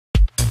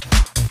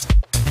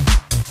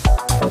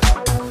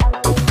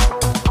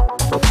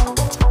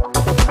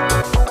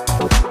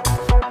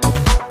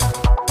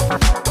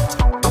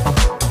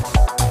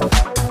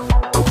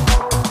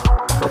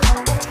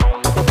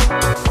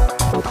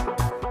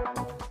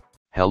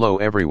Hello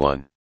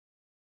everyone.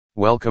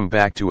 Welcome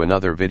back to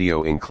another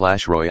video in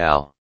Clash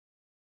Royale.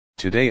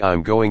 Today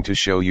I'm going to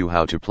show you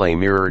how to play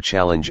Mirror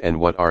Challenge and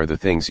what are the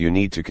things you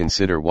need to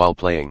consider while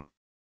playing.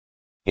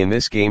 In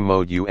this game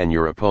mode you and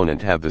your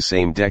opponent have the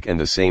same deck and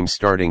the same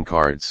starting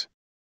cards.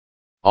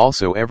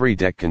 Also every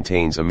deck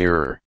contains a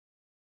mirror.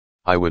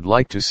 I would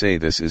like to say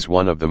this is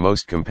one of the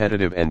most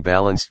competitive and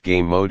balanced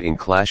game mode in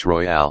Clash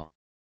Royale.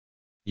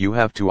 You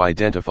have to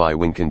identify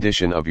win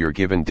condition of your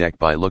given deck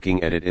by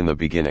looking at it in the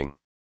beginning.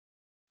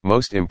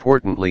 Most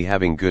importantly,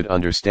 having good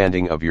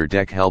understanding of your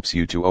deck helps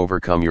you to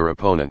overcome your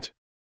opponent.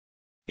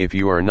 If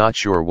you are not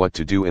sure what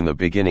to do in the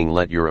beginning,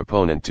 let your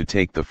opponent to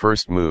take the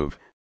first move,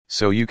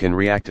 so you can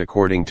react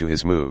according to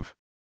his move.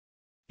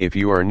 If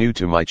you are new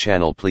to my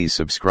channel, please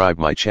subscribe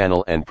my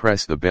channel and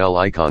press the bell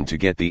icon to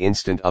get the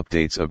instant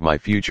updates of my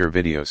future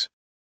videos.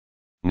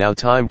 Now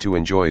time to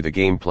enjoy the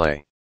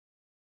gameplay.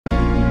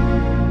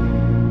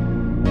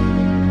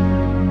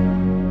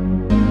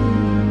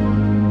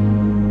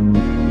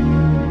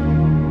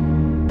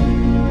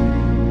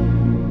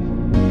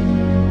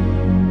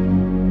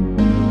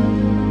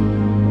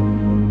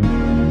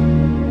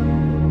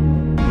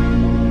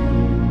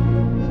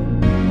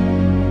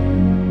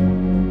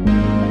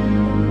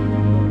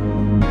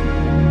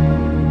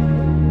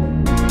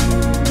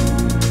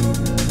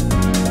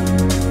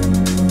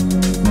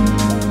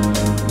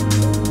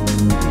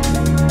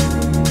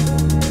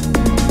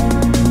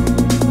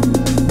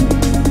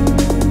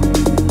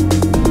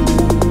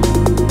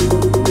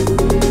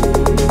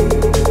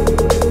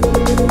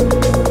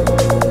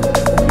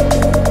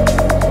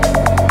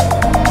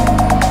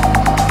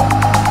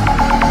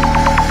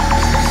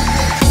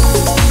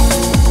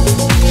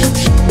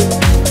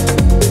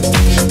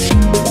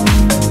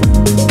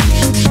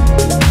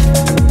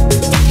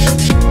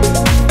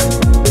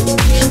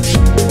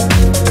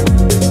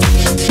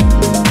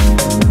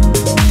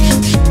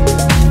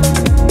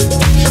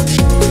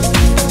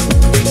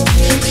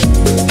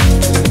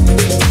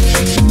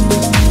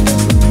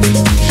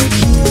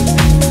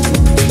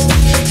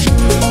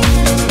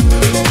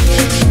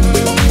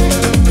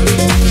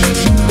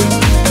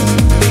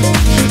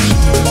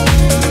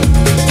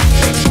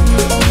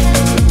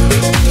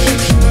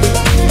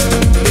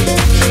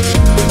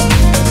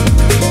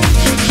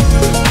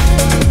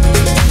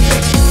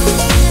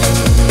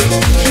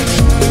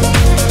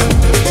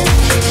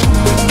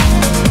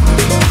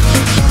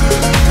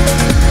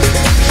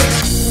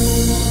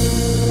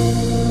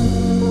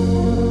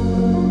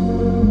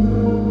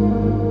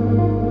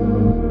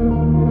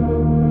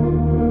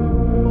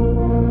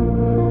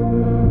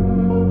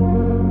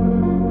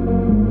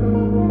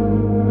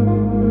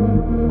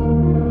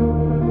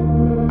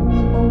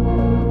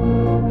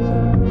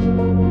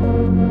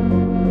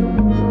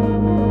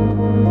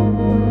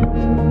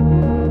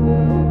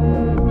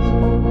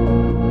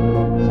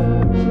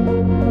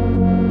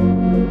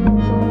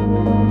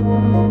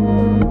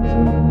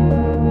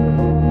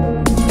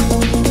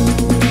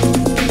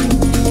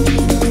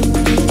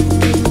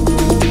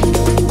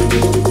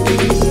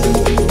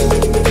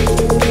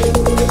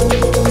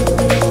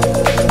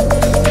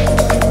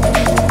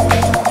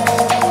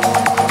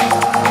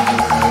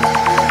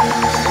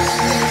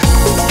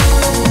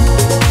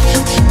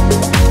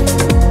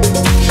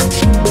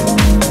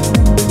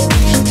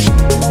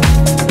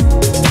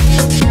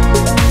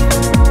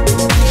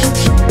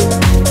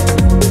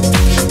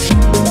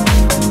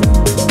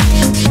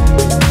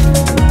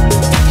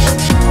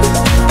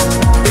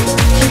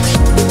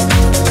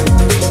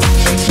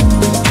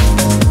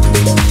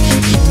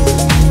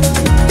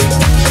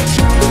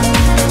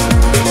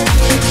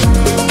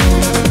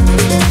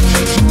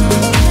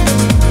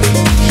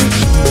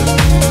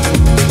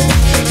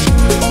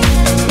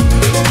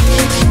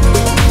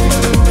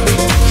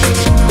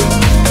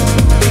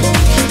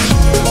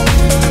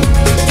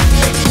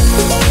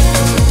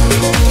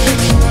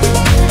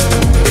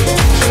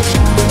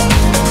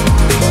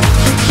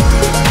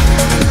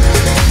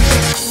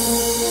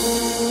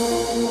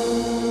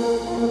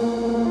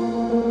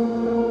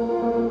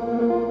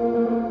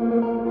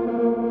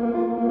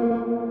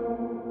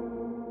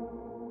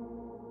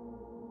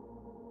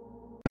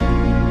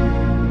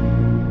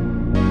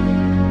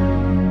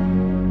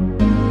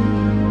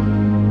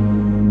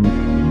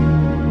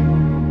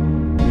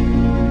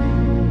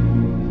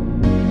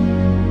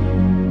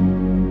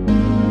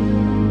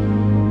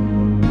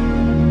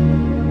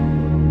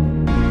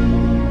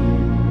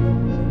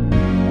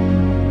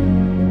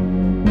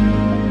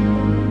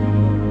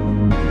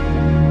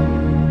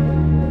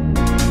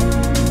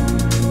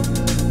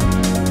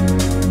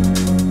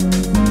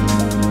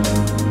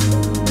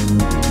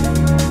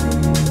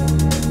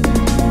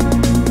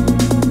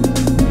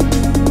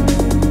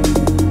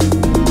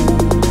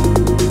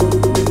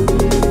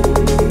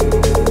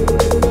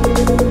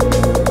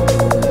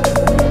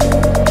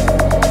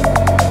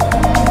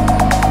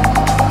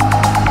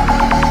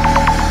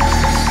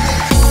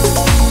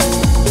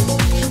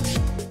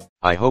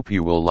 I hope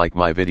you will like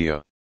my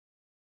video.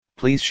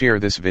 Please share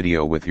this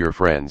video with your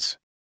friends.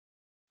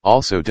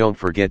 Also don't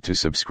forget to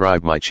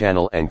subscribe my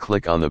channel and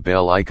click on the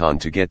bell icon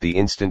to get the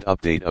instant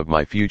update of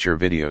my future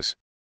videos.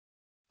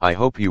 I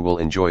hope you will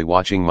enjoy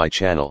watching my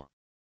channel.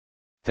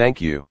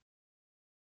 Thank you.